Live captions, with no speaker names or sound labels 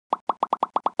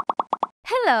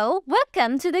Hello,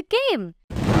 welcome to the game.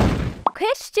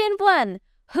 Question 1.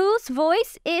 Whose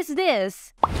voice is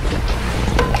this?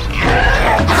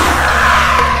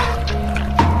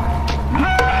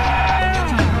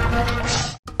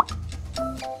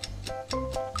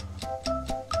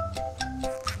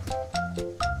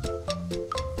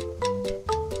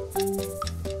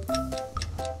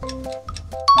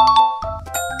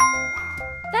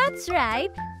 That's right.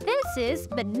 This is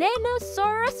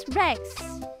Bananasaurus Rex.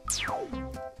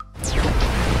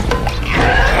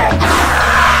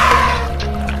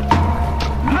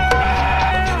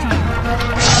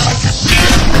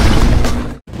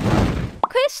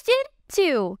 Question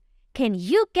 2. Can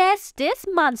you guess this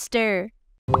monster?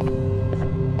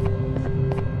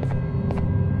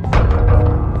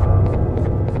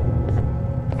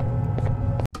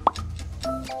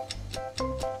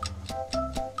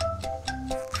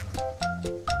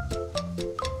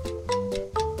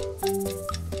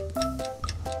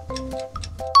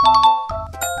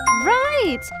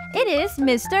 Right! It is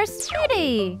Mr.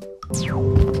 SMITTY.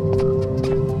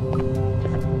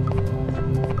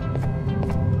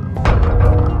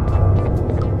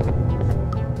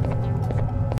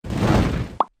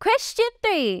 Question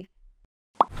 3.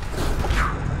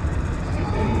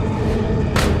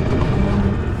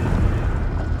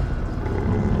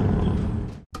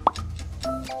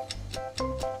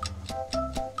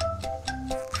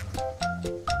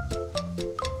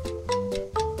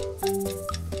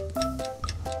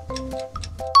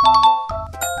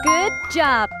 Good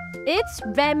job! It's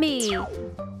Remy.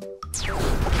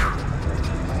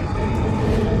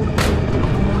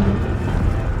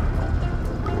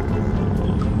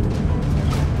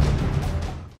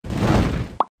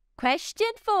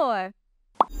 Question 4.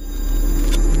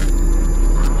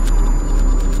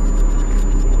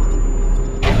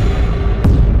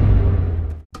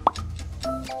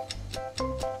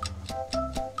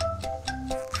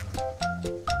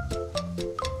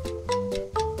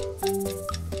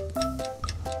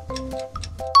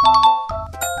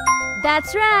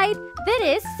 That's right, that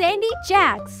is Sandy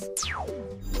JAX.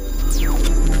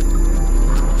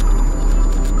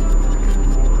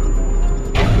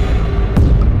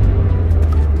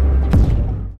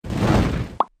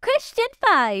 Question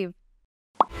 5.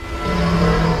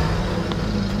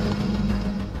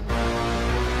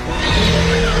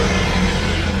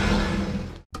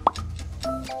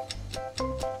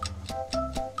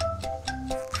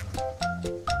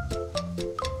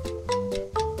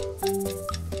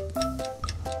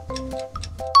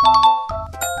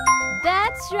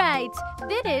 That's right,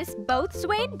 that is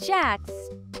Boatswain JAX.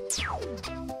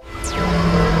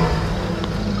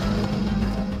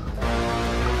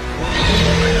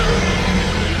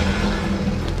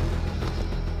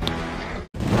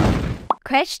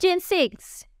 Question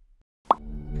 6.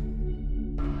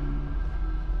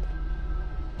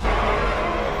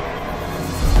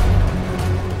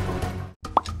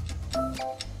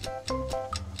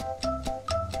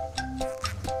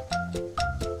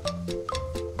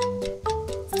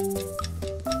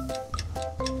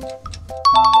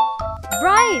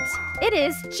 Right, it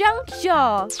is Junk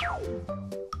Jaw.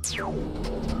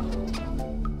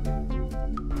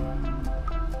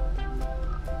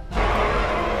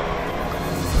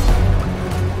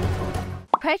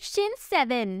 Question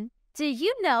 7. Do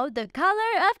you know the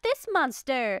color of this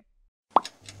monster?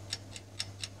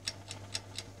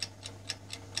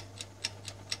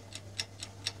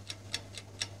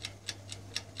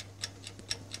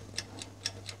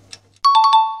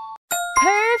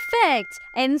 Perfect!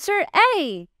 Answer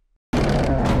A.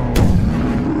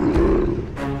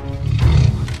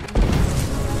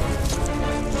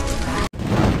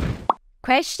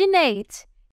 Question 8.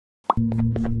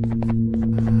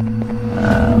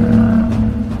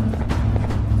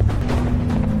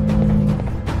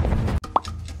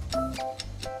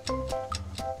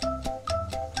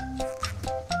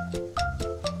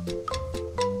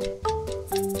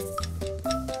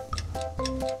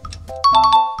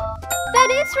 That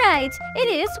is right. It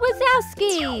is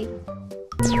Wazowski.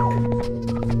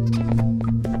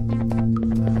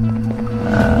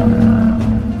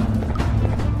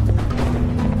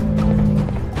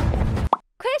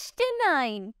 Question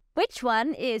 9. Which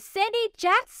one is Sandy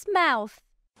JAX's mouth?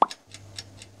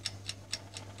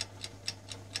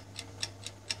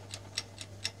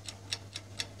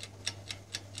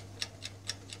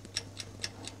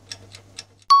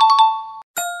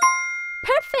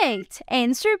 Perfect!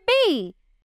 Answer B.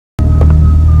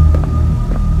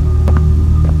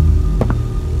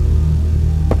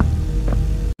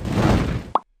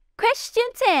 Question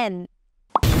 10.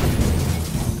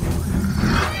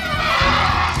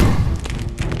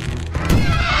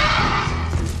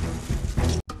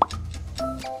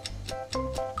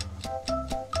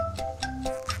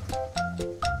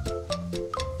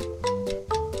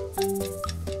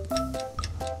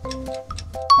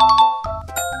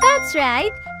 That's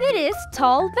right. It is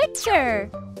tall Victor.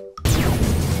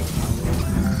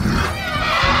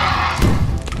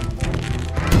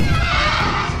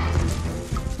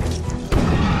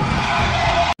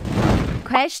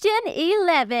 Question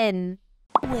 11.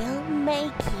 Will make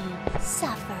you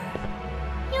suffer.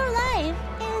 Your life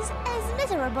is as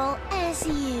miserable as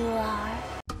you are.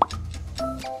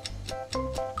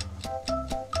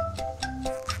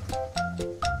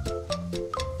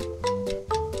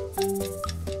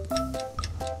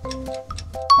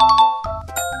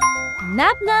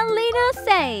 Napnalino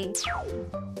say.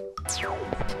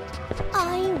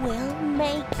 I will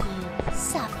make you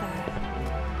suffer.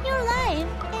 Your life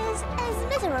is as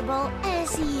miserable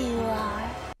as you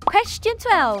are. Question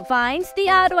 12. Finds the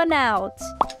odd one out.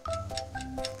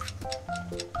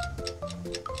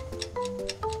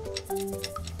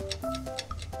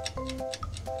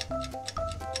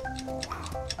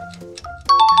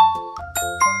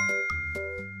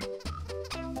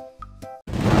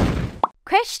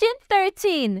 Question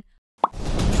 13.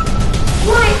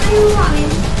 Why are you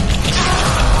running?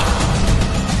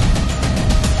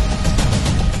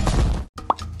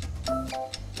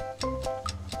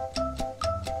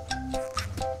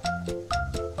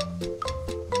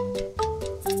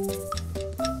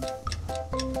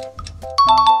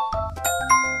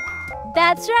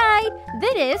 That's right.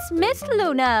 That is Miss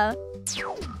Luna.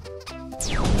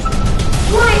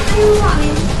 Why are you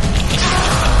running?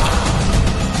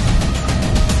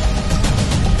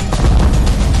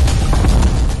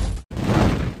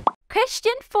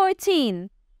 Question 14.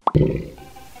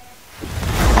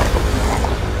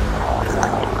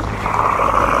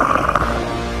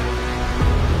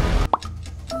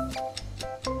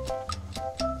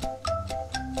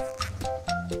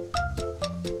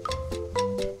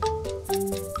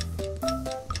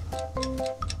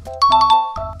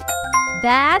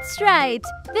 That's right.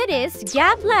 That is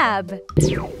Gab Lab.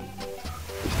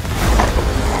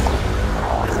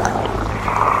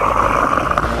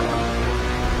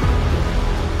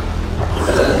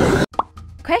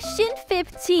 Question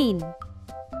 15.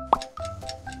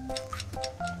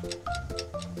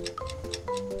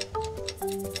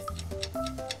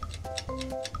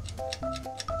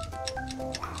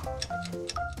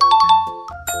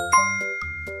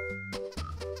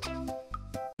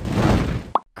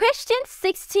 Question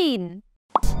 16.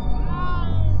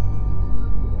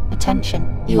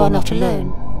 Attention, you are not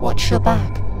alone. Watch your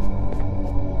back.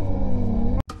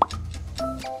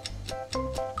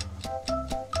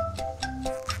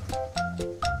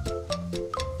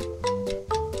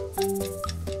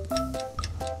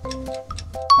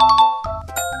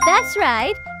 That's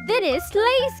right. That is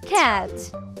Lace Cat.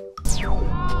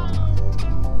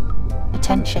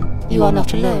 Attention, you are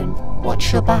not alone.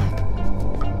 Watch your back.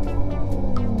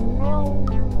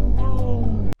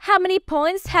 How many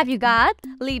points have you got?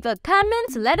 Leave a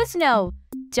comment to let us know.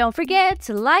 Don't forget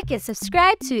to like and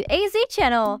subscribe to AZ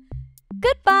channel.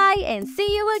 Goodbye and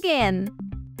see you again.